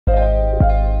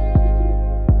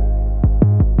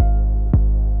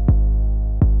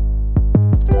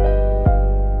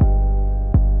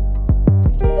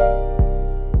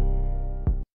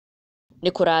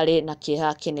Nikurale na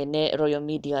Kîeha Kînene Royal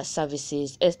Media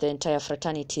Services as the entire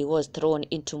fraternity was thrown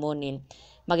into mourning.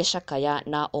 Magĩcakaya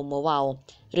na ũmwe wao,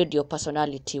 radio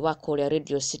personality wa kũrĩa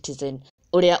Radio Citizen,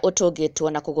 ũrĩa ũtũngĩtwo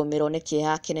na kũgũmĩrwo nĩ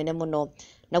kĩeha kĩnene mũno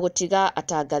na gũtiga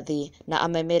atangathi na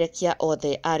amemerekia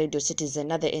othe a Radio Citizen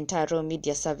na the entire Royal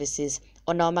Media Services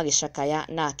onao magĩcakaya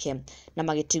nake na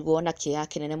magĩtigwo na kĩeha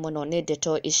kĩnene mũno nĩ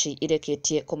ndeto ici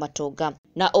irĩkĩtie kũmatunga.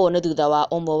 Na ũũ nĩ thutha wa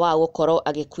ũmwe wao gũkorwo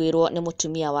agĩkuĩrwo nĩ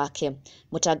mũtumia wake.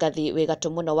 Mũtangathi wĩ gatũ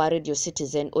mũno wa Radio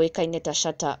Citizen ũĩkaine ta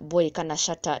Shatta Boy kana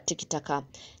Shatta Tikitaka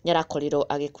nĩarakorirwo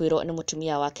agĩkuĩrwo nĩ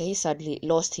mũtumia wake. He sadly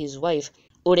lost his wife,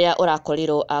 ũrĩa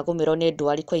ũrakorirwo agũmĩrwo nĩ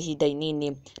ndwari kwa ihinda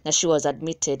inini, na she was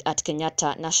admitted at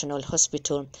Kenyatta National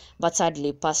Hospital but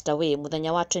sadly passed away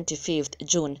mũthenya wa 25th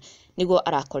June nĩguo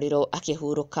arakorirwo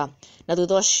akĩhurũka. Na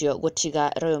thutha ũcio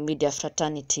gũtiga Royal Media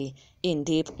Fraternity in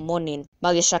deep mourning,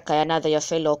 magĩcakaya na their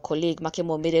fellow colleague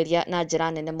makĩmũmĩrĩria na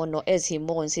njĩra nene mũno as he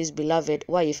mourns his beloved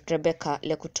wife Rebecca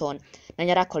Lekuton, na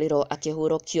nĩarakorirwo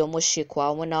akĩhurũkio mũciĩ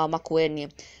kwao mwena wa Makueni,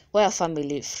 where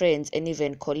family, friends and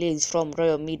even colleagues from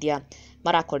Royal Media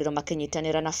marakorirwo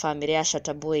makĩnyitanĩra na family ya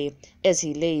Shatta Boy as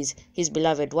he lays his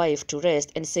beloved wife to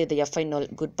rest and say their final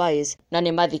goodbyes. Na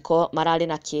nĩ mathiko mararĩ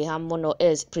na kĩeha mũno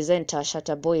as presenter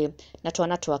Shatta Boy na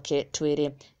twana twake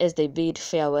twĩrĩ as they bid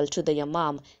farewell to their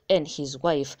mom and his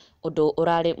wife. Ũndũ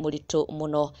ũrarĩ mũritũ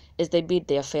mũno as they bid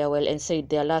their farewell and said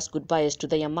their last goodbyes to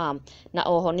their mom. Na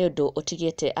oho nĩ ũndũ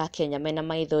ũtigĩte Akenya mena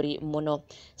maithori mũno,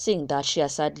 seeing that she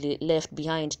has sadly left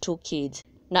behind 2 kids.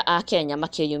 Na Akenya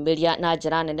makĩyumĩria na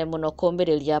njĩra nene mũno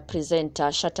kũmĩrĩria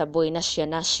presenter Shatta Boy na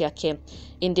ciana ciake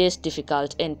in this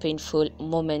difficult and painful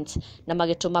moment, na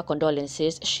magĩtũma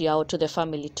condolences ciao to the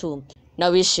family too, na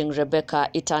wishing Rebecca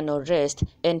eternal rest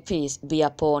and peace be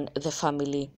upon the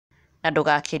family. Na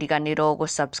ndũgakĩriganĩrwo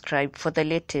gũsubscribe for the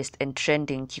latest and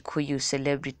trending Kikuyu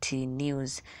celebrity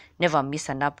news. Never miss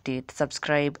an update.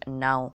 Subscribe now.